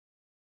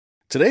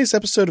Today's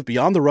episode of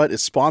Beyond the Rut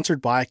is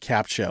sponsored by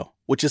CapShow,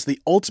 which is the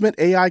ultimate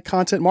AI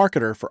content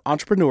marketer for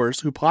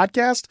entrepreneurs who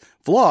podcast,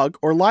 vlog,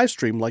 or live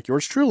stream like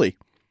yours truly.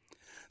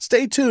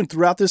 Stay tuned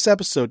throughout this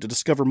episode to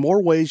discover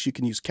more ways you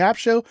can use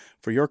CapShow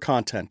for your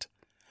content.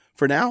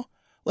 For now,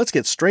 let's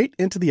get straight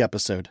into the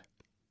episode.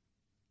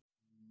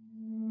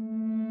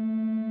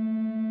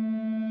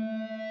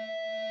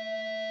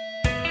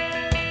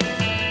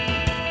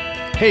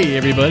 Hey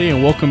everybody,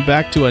 and welcome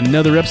back to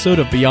another episode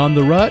of Beyond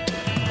the Rut,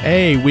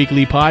 a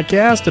weekly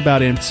podcast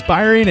about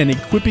inspiring and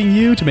equipping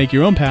you to make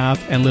your own path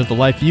and live the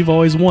life you've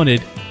always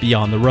wanted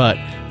beyond the rut.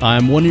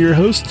 I'm one of your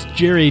hosts,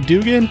 Jerry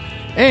Dugan,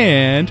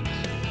 and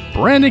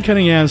Brandon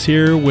Cunningham's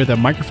here with a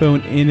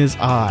microphone in his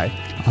eye.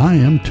 I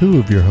am two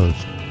of your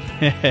hosts.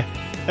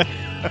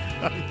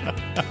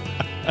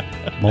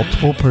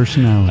 Multiple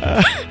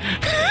personalities.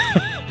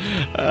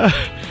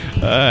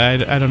 I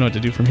don't know what to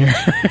do from here.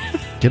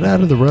 Get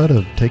out of the rut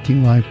of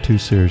taking life too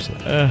seriously.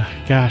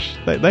 Gosh,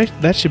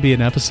 that should be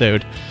an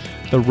episode.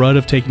 The rut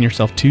of taking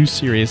yourself too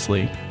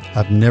seriously.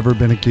 I've never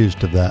been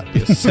accused of that. A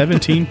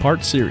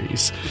 17-part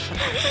series.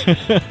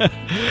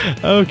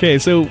 Okay,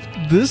 so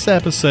this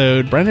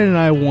episode, Brandon and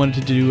I wanted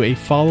to do a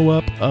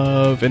follow-up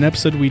of an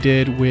episode we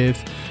did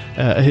with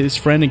his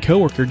friend and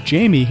coworker,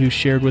 Jamie, who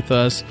shared with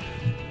us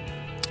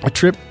a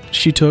trip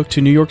she took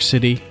to New York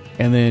City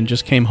and then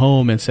just came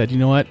home and said, you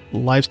know what,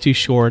 life's too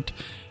short.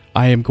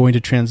 I am going to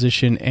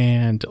transition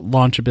and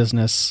launch a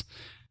business.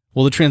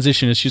 Well, the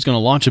transition is she's going to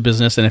launch a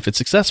business, and if it's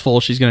successful,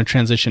 she's going to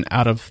transition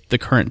out of the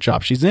current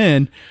job she's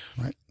in.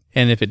 Right.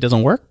 And if it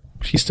doesn't work,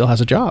 she still has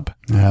a job.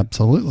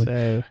 Absolutely.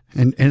 So,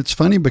 and it's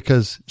funny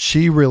because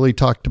she really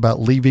talked about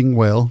leaving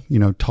well,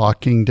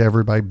 talking to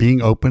everybody,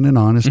 being open and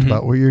honest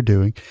about what you're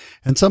doing.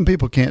 And some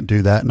people can't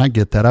do that. And I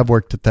get that. I've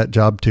worked at that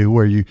job too,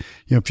 where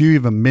if you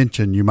even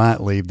mention you might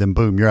leave, then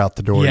boom, you're out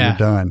the door, you're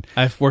done.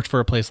 I've worked for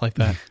a place like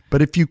that.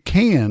 But if you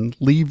can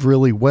leave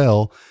really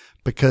well,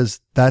 because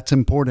that's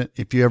important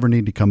if you ever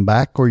need to come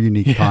back or you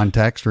need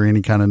contacts or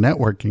any kind of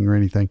networking or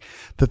anything.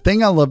 The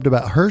thing I loved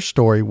about her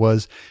story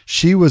was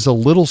she was a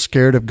little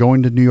scared of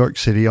going to New York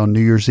City on New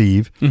Year's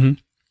Eve,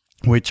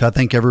 which I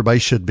think everybody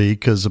should be,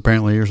 because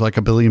apparently there's like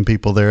a billion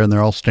people there and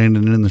they're all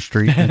standing in the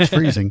street and it's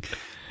freezing.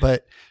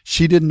 But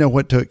she didn't know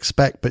what to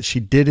expect, but she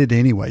did it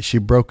anyway. She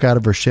broke out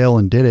of her shell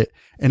and did it.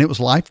 And it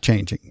was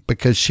life-changing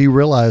because she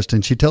realized,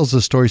 and she tells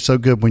the story so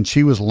good, when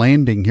she was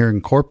landing here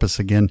in Corpus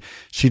again,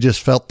 she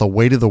just felt the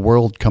weight of the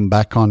world come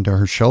back onto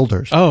her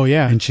shoulders. Oh,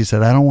 yeah. And she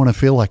said, I don't want to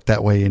feel like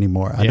that way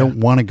anymore. I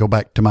don't want to go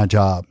back to my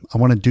job. I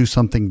want to do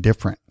something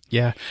different.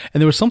 Yeah. And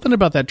there was something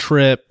about that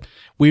trip.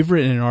 We've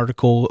written an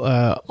article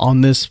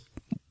on this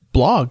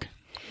blog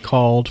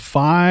called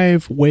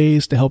 5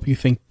 Ways to Help You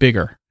Think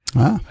Bigger.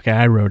 Okay,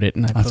 I wrote it.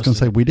 And I was going to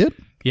say, we did?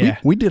 Yeah.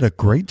 We did a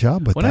great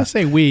job with that. When I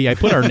say we, I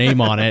put our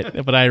name on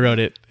it, but I wrote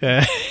it.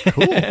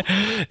 Cool.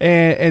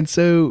 And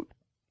so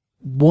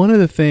one of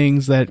the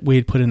things that we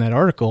had put in that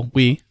article,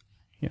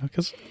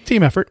 because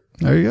team effort.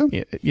 There you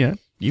go.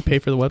 You pay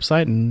for the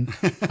website and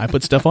I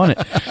put stuff on it.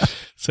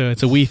 So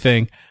it's a we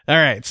thing. All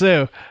right.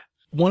 So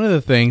one of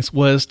the things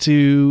was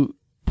to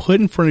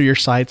put in front of your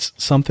sights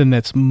something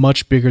that's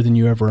much bigger than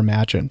you ever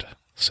imagined.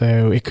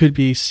 So it could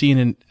be seeing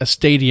in a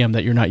stadium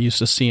that you're not used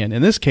to seeing.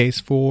 In this case,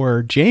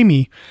 for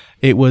Jamie,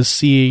 it was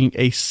seeing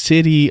a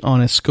city on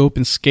a scope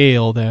and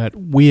scale that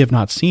we have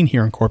not seen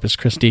here in Corpus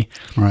Christi.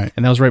 Right.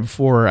 And that was right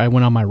before I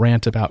went on my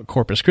rant about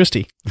Corpus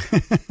Christi.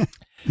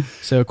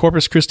 So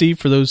Corpus Christi,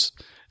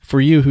 for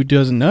you who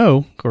doesn't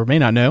know or may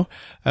not know,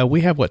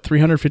 we have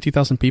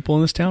 350,000 people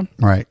in this town?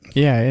 Right.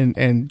 Yeah.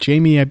 And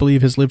Jamie, I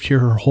believe, has lived here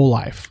her whole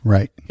life.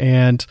 Right.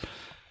 And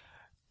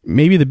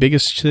maybe the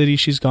biggest city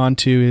she's gone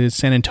to is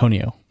San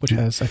Antonio, which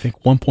has, I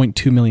think,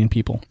 1.2 million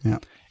people. Yeah.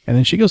 And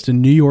then she goes to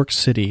New York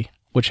City,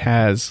 which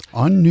has...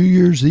 On New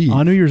Year's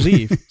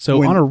Eve.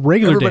 So on a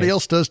regular day... Everybody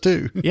else does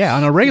too. Yeah,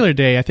 on a regular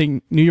day, I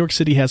think New York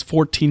City has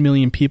 14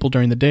 million people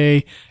during the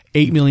day,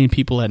 8 million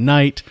people at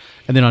night.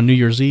 And then on New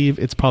Year's Eve,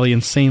 it's probably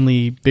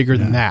insanely bigger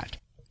than that.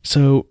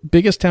 So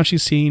biggest town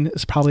she's seen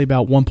is probably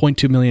about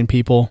 1.2 million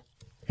people.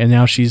 And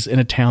now she's in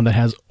a town that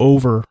has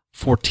over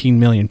 14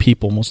 million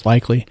people, most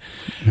likely.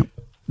 Yep.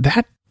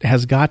 That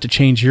has got to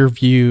change your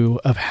view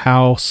of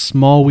how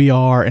small we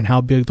are and how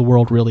big the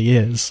world really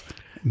is.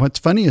 What's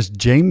funny is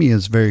Jamie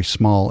is very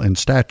small in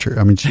stature.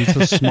 I mean, she's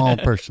a small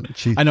person.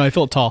 I know, I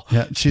feel tall.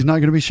 Yeah, she's not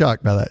going to be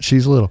shocked by that.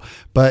 She's little.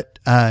 But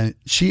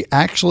she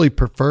actually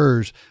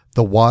prefers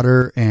the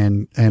water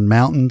and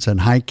mountains and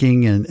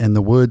hiking and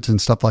the woods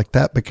and stuff like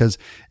that, because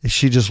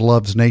she just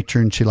loves nature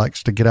and she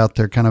likes to get out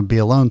there, kind of be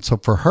alone. So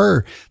for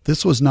her,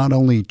 this was not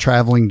only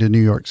traveling to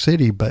New York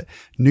City, but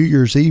New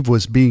Year's Eve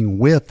was being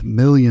with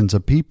millions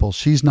of people.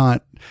 She's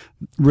not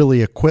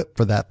really equipped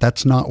for that.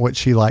 That's not what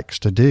she likes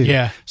to do.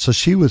 Yeah. So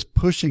she was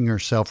pushing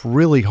herself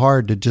really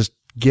hard to just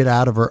get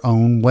out of her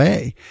own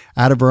way,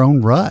 out of her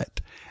own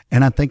rut.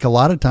 And I think a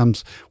lot of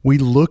times we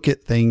look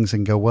at things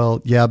and go,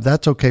 well, yeah,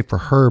 that's okay for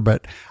her,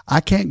 but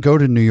I can't go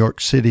to New York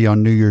City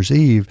on New Year's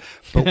Eve.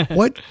 But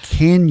what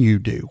can you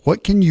do?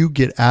 What can you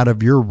get out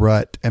of your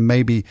rut and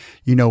maybe,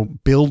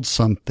 build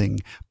something,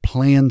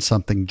 plan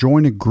something,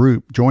 join a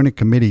group, join a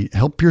committee,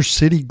 help your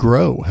city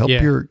grow, help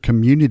your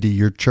community,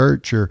 your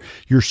church, your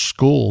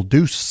school,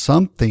 do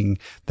something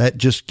that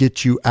just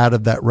gets you out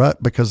of that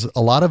rut. Because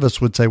a lot of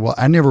us would say, well,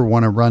 I never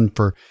want to run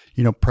for,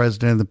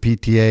 president of the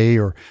PTA,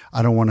 or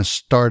I don't want to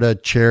start a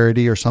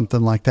charity or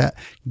something like that.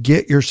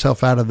 Get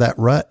yourself out of that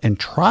rut and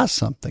try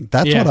something.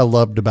 That's what I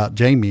loved about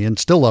Jamie and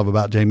still love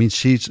about Jamie.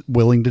 She's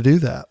willing to do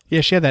that.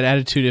 Yeah, she had that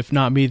attitude, if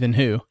not me, then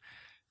who?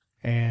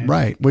 And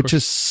right, which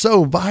is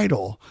so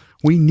vital.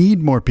 We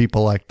need more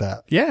people like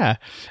that. Yeah.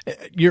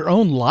 Your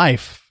own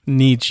life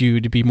needs you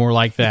to be more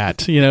like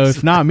that.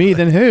 If not me,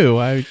 then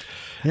who?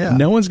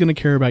 No one's going to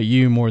care about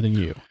you more than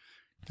you.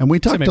 And we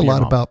talked a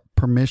lot about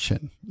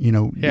permission.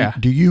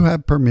 Do you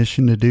have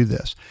permission to do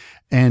this?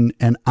 And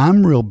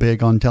I'm real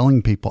big on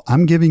telling people,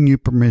 I'm giving you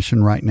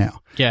permission right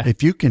now. Yeah.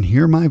 If you can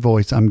hear my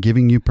voice, I'm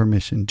giving you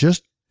permission.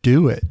 Just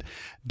do it.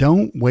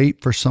 Don't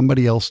wait for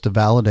somebody else to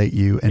validate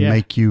you and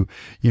make you,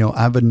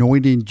 I've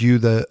anointed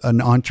you an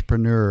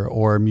entrepreneur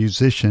or a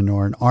musician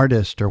or an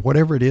artist or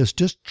whatever it is.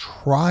 Just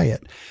try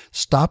it.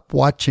 Stop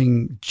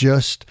watching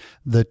just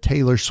the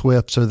Taylor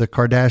Swifts or the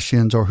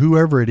Kardashians or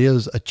whoever it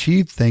is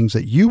achieve things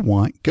that you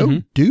want.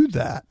 Go do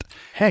that.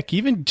 Heck,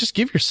 even just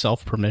give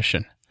yourself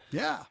permission.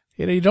 Yeah.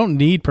 You don't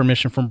need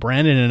permission from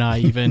Brandon and I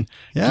even.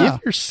 Give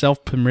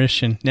yourself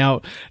permission.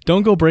 Now,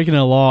 don't go breaking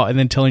a law and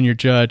then telling your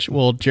judge,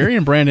 well, Jerry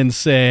and Brandon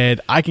said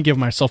I can give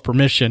myself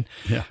permission.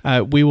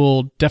 Yeah. We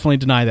will definitely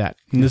deny that.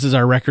 And this is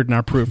our record and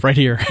our proof right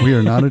here. We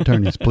are not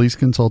attorneys. Please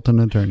consult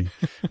an attorney.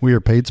 We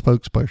are paid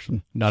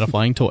spokesperson. Not a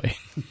flying toy.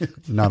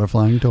 Not a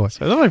flying toy.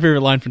 So that's my favorite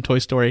line from Toy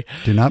Story.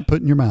 Do not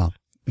put in your mouth.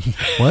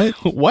 What?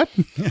 What?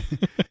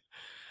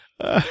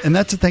 And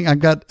that's the thing. I've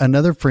got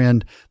another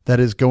friend that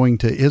is going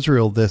to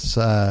Israel this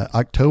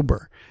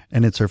October,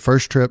 and it's her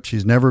first trip.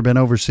 She's never been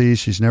overseas.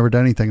 She's never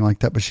done anything like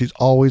that, but she's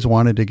always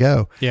wanted to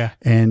go. Yeah.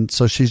 And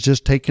so she's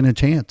just taking a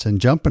chance and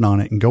jumping on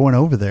it and going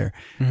over there.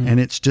 Mm-hmm. And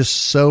it's just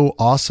so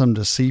awesome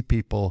to see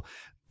people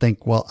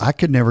think, well, I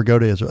could never go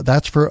to Israel.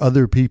 That's for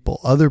other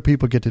people. Other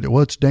people get to do.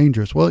 Well, it's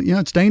dangerous. Well,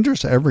 it's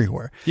dangerous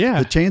everywhere. Yeah.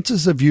 The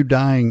chances of you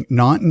dying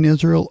not in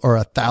Israel are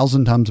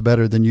 1,000 times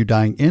better than you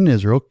dying in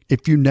Israel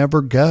if you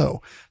never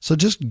go. So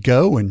just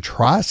go and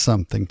try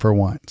something for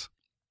once.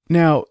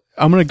 Now,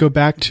 I'm going to go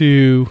back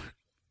to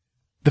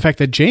the fact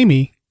that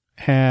Jamie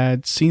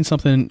had seen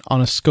something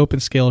on a scope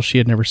and scale she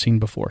had never seen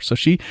before. So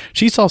she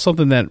saw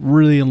something that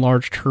really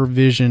enlarged her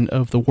vision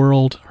of the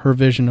world, her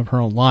vision of her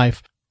own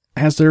life.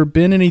 Has there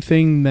been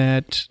anything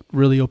that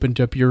really opened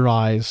up your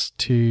eyes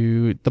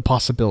to the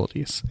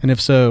possibilities? And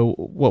if so,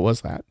 what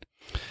was that?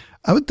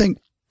 I would think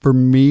for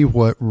me,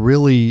 what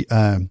really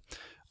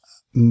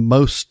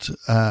most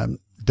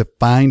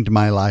defined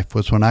my life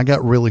was when I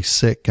got really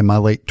sick in my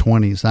late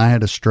 20s. I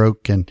had a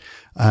stroke and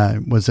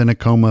was in a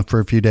coma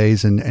for a few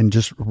days and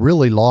just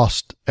really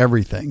lost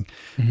everything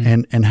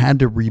and had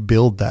to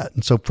rebuild that.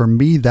 And so for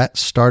me, that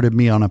started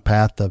me on a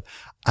path of,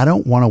 I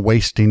don't want to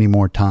waste any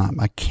more time.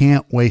 I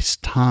can't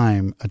waste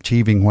time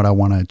achieving what I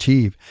want to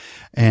achieve.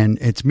 And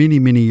it's many,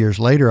 many years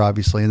later,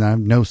 obviously, and I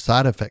have no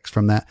side effects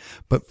from that.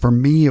 But for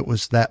me, it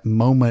was that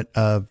moment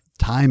of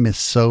time is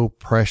so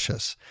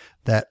precious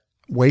that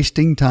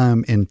wasting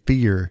time in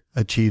fear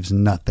achieves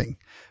nothing.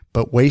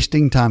 But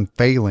wasting time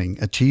failing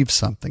achieves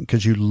something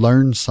because you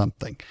learn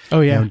something. Oh,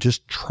 yeah.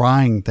 Just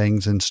trying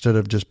things instead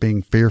of just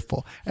being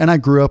fearful. And I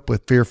grew up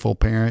with fearful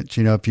parents.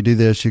 If you do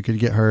this, you could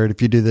get hurt. If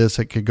you do this,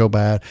 it could go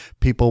bad.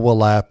 People will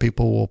laugh.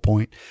 People will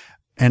point.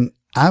 And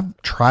I've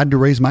tried to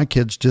raise my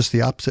kids just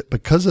the opposite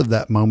because of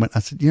that moment. I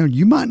said,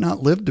 you might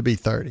not live to be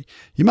 30.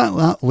 You might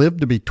not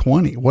live to be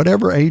 20.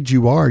 Whatever age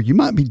you are, you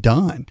might be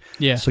done.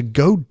 Yeah. So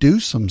go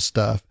do some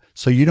stuff.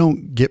 So you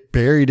don't get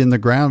buried in the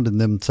ground and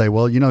then say,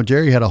 well,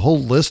 Jerry had a whole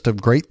list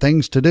of great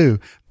things to do,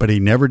 but he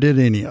never did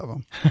any of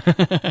them.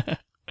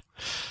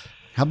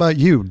 How about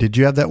you? Did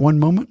you have that one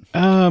moment?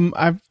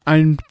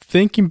 I'm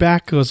thinking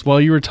back because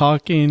while you were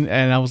talking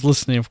and I was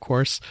listening, of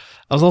course,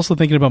 I was also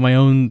thinking about my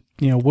own,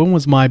 when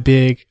was my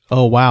big,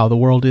 oh, wow, the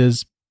world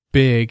is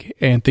big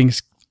and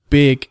things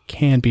big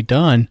can be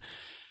done.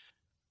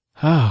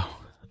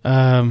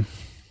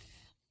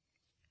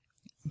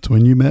 It's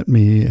when you met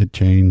me, it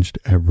changed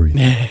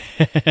everything.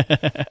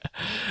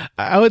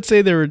 I would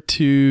say there were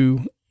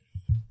two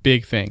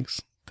big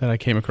things that I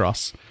came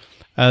across.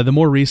 The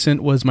more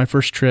recent was my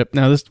first trip.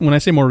 Now, when I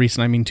say more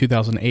recent, I mean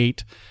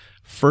 2008,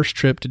 first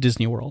trip to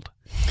Disney World.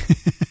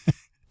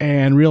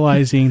 And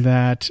realizing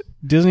that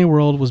Disney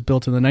World was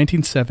built in the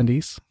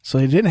 1970s, so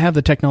they didn't have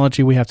the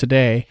technology we have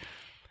today.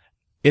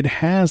 It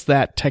has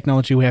that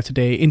technology we have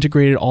today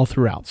integrated all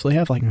throughout. So they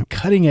have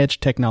cutting edge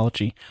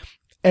technology.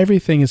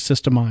 Everything is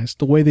systemized.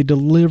 The way they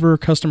deliver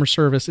customer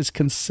service is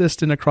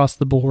consistent across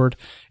the board.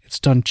 It's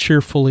done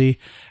cheerfully.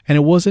 And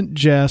it wasn't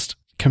just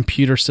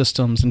computer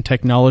systems and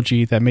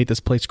technology that made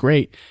this place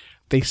great.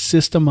 They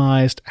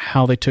systemized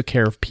how they took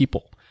care of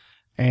people.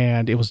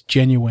 and it was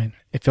genuine.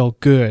 It felt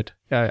good.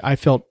 I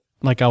felt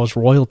like I was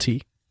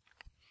royalty.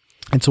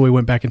 And so we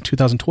went back in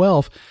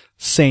 2012,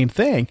 same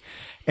thing.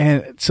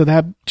 And so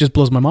that just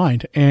blows my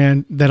mind.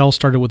 And that all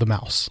started with a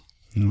mouse.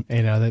 You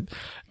know, that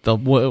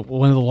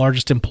one of the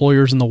largest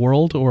employers in the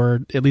world,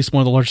 or at least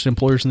one of the largest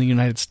employers in the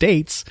United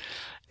States,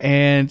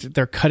 and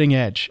they're cutting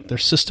edge, they're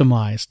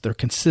systemized, they're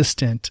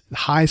consistent,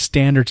 high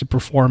standards of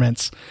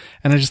performance.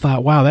 And I just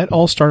thought, wow, that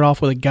all started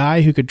off with a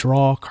guy who could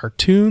draw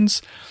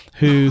cartoons,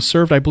 who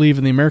served, I believe,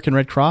 in the American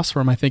Red Cross, or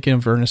am I thinking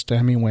of Ernest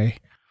Hemingway?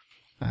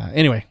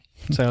 Anyway,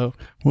 so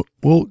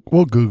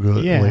we'll Google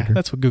it later. Yeah,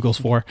 that's what Google's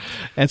for.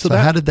 And so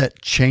how did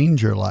that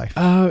change your life?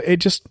 It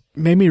just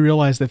made me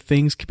realize that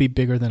things could be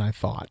bigger than I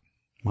thought.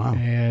 Wow.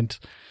 And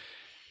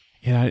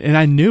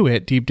I knew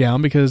it deep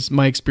down because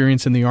my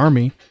experience in the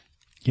Army,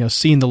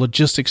 seeing the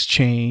logistics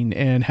chain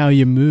and how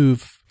you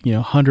move,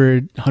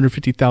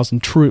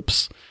 150,000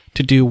 troops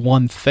to do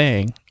one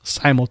thing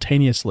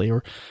simultaneously,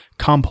 or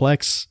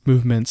complex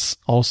movements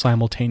all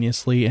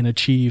simultaneously and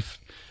achieve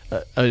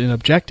an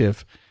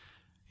objective.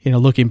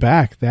 Looking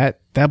back, that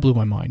blew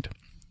my mind.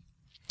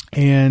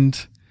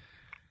 And,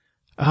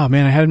 oh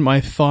man, I had my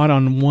thought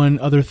on one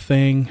other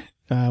thing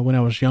when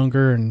I was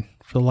younger, and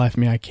for the life of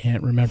me, I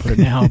can't remember it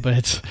now,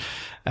 but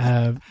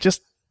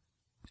just,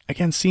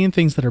 again, seeing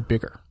things that are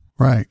bigger.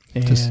 Right.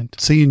 And just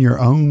seeing your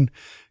own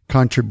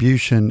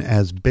contribution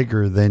as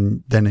bigger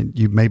than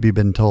you've maybe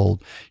been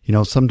told.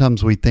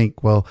 Sometimes we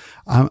think, well,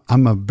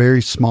 I'm a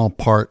very small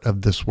part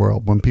of this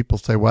world. When people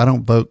say, well, I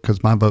don't vote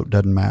because my vote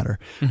doesn't matter.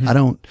 Mm-hmm. I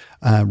don't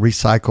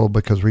recycle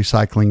because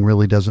recycling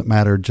really doesn't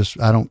matter.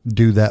 I don't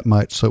do that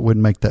much, so it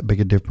wouldn't make that big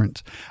a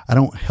difference. I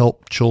don't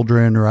help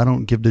children, or I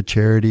don't give to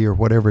charity, or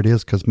whatever it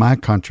is, because my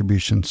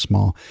contribution's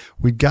small.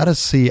 We've got to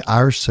see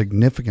our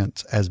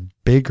significance as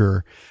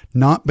bigger,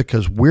 not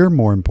because we're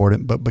more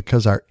important, but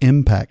because our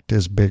impact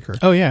is bigger.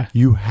 Oh, yeah.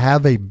 You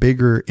have a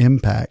bigger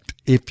impact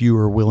if you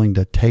are willing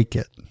to take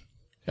it.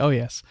 Oh,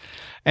 yes.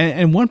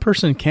 And one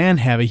person can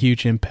have a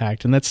huge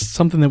impact, and that's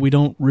something that we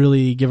don't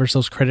really give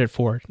ourselves credit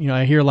for.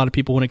 I hear a lot of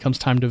people when it comes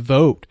time to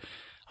vote,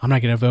 I'm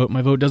not going to vote.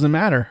 My vote doesn't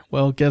matter.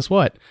 Well, guess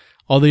what?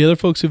 All the other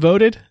folks who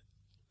voted,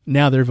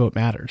 now their vote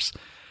matters.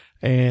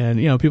 And,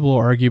 people will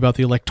argue about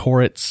the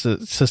electorate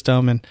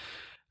system, and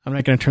I'm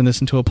not going to turn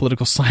this into a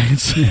political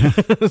science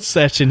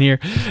session here.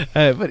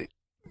 But,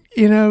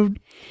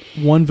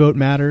 one vote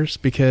matters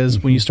because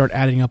when you start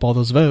adding up all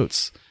those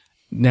votes,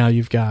 now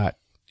you've got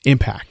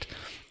impact.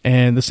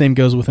 And the same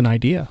goes with an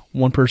idea.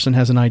 One person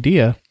has an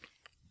idea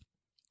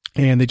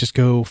and they just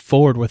go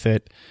forward with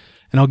it.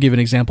 And I'll give an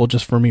example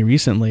just for me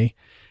recently.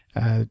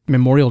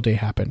 Memorial Day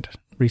happened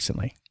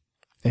recently.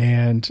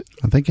 And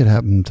I think it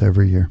happens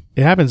every year.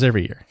 It happens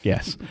every year,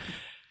 yes.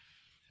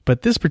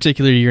 But this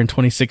particular year in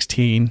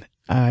 2016,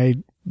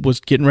 I was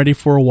getting ready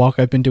for a walk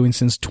I've been doing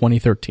since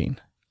 2013.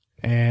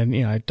 And,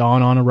 I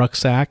don on a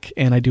rucksack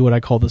and I do what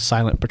I call the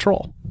silent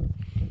patrol.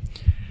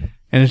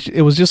 And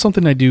it was just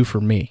something I do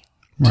for me.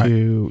 Right.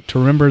 To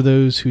remember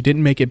those who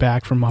didn't make it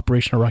back from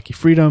Operation Iraqi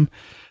Freedom,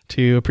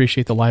 to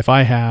appreciate the life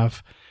I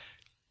have.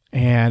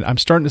 And I'm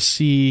starting to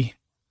see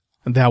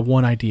that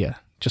one idea,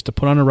 just to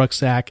put on a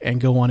rucksack and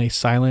go on a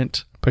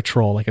silent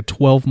patrol, like a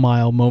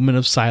 12-mile moment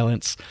of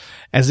silence,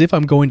 as if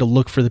I'm going to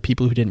look for the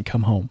people who didn't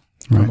come home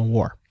from the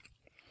war.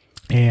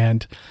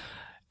 And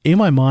in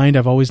my mind,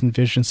 I've always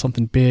envisioned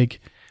something big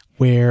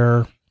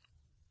where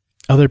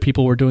other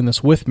people were doing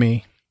this with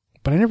me,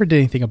 but I never did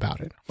anything about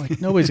it.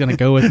 Like, nobody's going to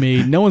go with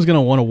me. No one's going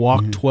to want to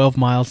walk 12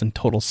 miles in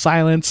total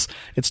silence.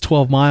 It's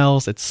 12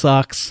 miles. It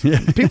sucks. Yeah.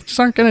 People just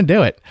aren't going to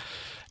do it.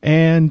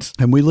 And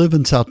we live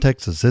in South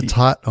Texas. It's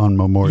hot on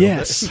Memorial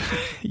Day.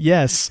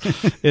 Yes.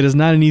 It is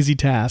not an easy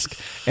task.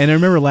 And I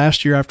remember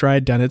last year after I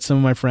had done it, some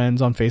of my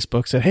friends on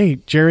Facebook said, "Hey,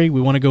 Jerry,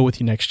 we want to go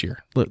with you next year."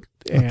 Look,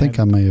 I think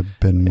I may have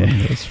been one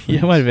of those friends.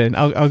 Yeah, it might have been.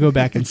 I'll go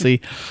back and see.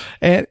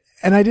 And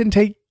I didn't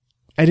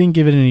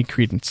give it any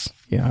credence.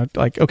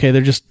 Like, okay,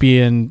 they're just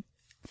being,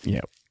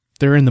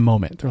 they're in the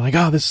moment. They're like,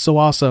 oh, this is so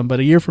awesome. But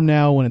a year from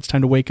now, when it's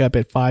time to wake up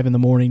at 5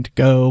 a.m. to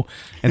go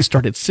and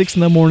start at 6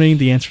 a.m,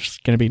 the answer is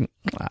going to be,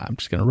 I'm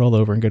just going to roll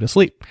over and go to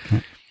sleep.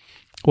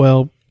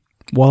 Well,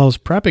 while I was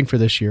prepping for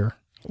this year,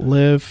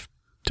 Liv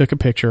took a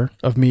picture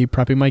of me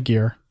prepping my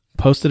gear,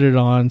 posted it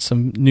on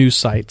some news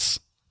sites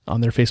on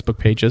their Facebook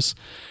pages.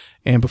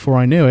 And before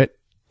I knew it,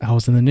 I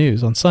was in the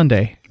news on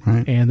Sunday.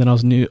 Right. And then I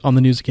was on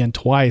the news again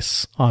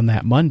twice on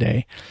that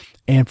Monday.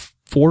 And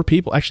 3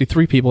 people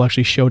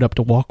actually showed up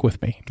to walk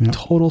with me. Yep.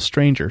 Total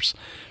strangers.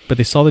 But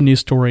they saw the news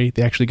story.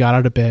 They actually got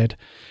out of bed.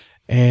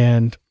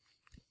 And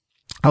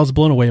I was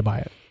blown away by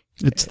it.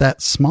 It's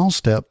that small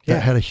step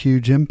that had a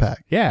huge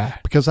impact. Yeah.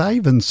 Because I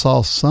even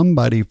saw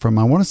somebody from,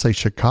 I want to say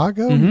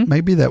Chicago,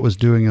 maybe that was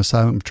doing a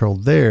silent patrol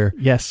there.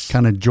 Yes.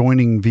 Kind of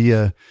joining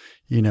via,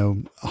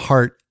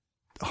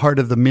 heart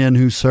of the men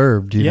who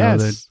served,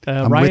 yes.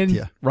 I'm Ryan, with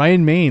you.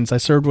 Ryan Maines, I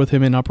served with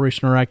him in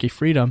Operation Iraqi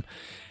Freedom.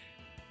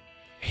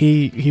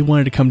 He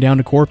wanted to come down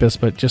to Corpus,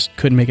 but just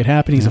couldn't make it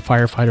happen. He's a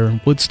firefighter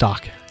in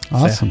Woodstock.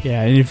 Awesome. So,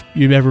 yeah, and if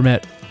you've ever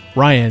met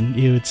Ryan,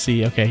 you would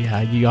see, okay,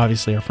 yeah, you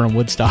obviously are from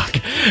Woodstock.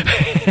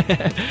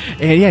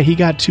 And yeah, he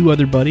got 2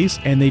 other buddies,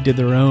 and they did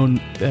their own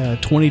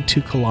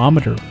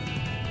 22-kilometer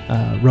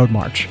road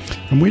march.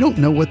 And we don't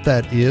know what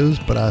that is,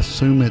 but I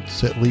assume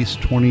it's at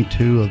least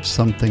 22 of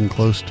something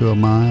close to a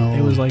mile.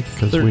 It was like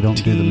because we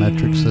don't do the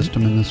metric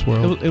system in this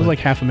world. It was like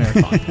half a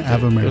marathon.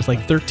 Half a marathon. It was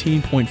like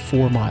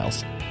 13.4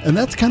 miles. And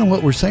that's kind of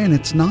what we're saying.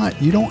 It's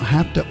not, you don't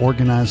have to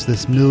organize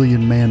this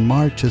 1,000,000-man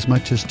march as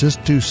much as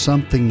just do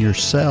something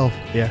yourself.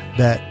 Yeah.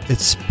 That,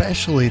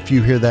 especially if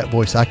you hear that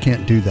voice, I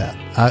can't do that.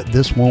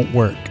 This won't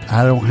work.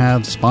 I don't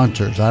have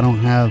sponsors. I don't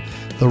have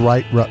the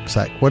right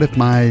rucksack. What if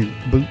my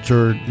boots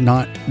are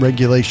not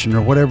regulation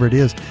or whatever it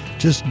is?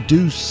 Just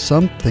do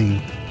something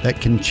that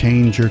can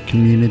change your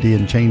community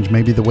and change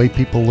maybe the way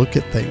people look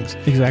at things.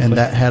 Exactly. And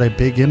that had a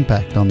big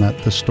impact on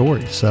the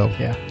story. So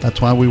yeah,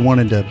 that's why we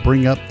wanted to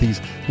bring up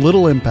these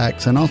little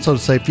impacts. And also to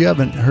say, if you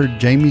haven't heard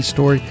Jamie's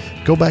story,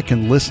 go back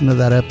and listen to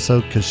that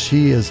episode, because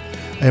she is,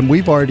 and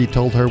we've already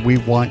told her we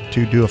want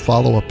to do a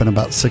follow-up in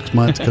about 6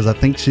 months, because I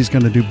think she's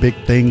going to do big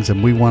things,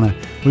 and we want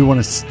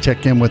to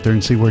check in with her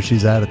and see where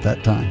she's at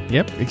that time.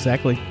 Yep,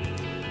 exactly.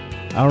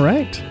 All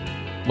right.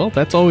 Well,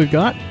 that's all we've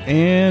got,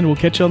 and we'll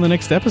catch you on the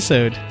next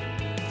episode.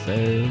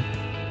 So,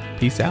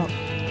 peace out.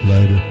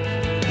 Later.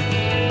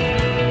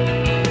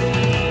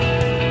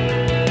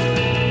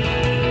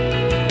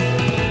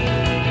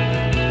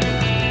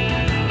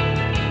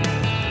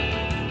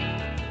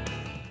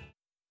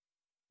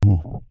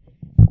 Oh,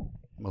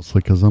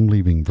 mostly because I'm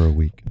leaving for a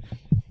week.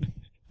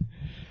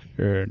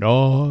 And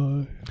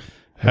I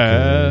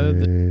had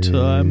the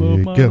time of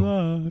my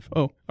life.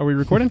 Oh, are we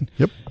recording?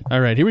 Yep. All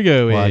right, here we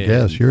go. Well, I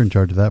guess you're in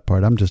charge of that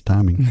part. I'm just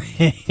timing.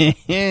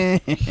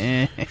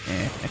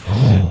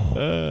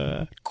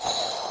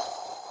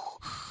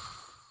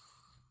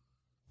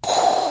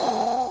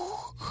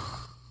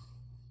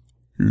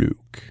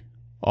 Luke,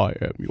 I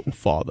am your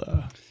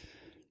father.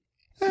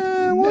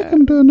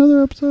 Welcome to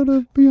another episode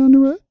of Beyond the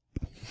Red.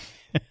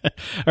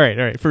 All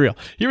right, for real.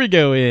 Here we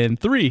go in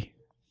 3,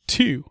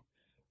 2,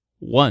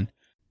 1.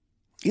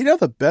 You know,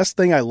 the best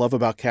thing I love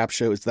about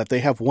Capsho is that they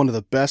have one of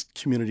the best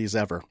communities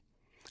ever.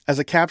 As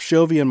a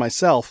Capshovian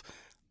myself,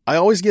 I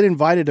always get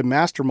invited to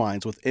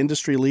masterminds with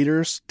industry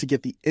leaders to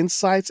get the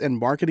insights and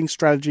marketing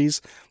strategies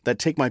that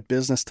take my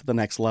business to the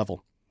next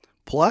level.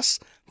 Plus,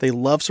 they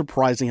love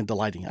surprising and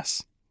delighting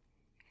us.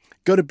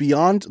 Go to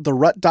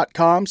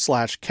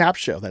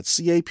beyondtherut.com/capsho, that's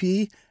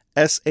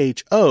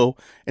CAPSHO,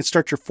 and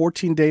start your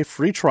 14-day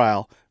free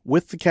trial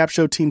with the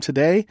Capsho team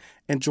today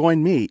and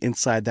join me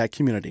inside that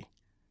community.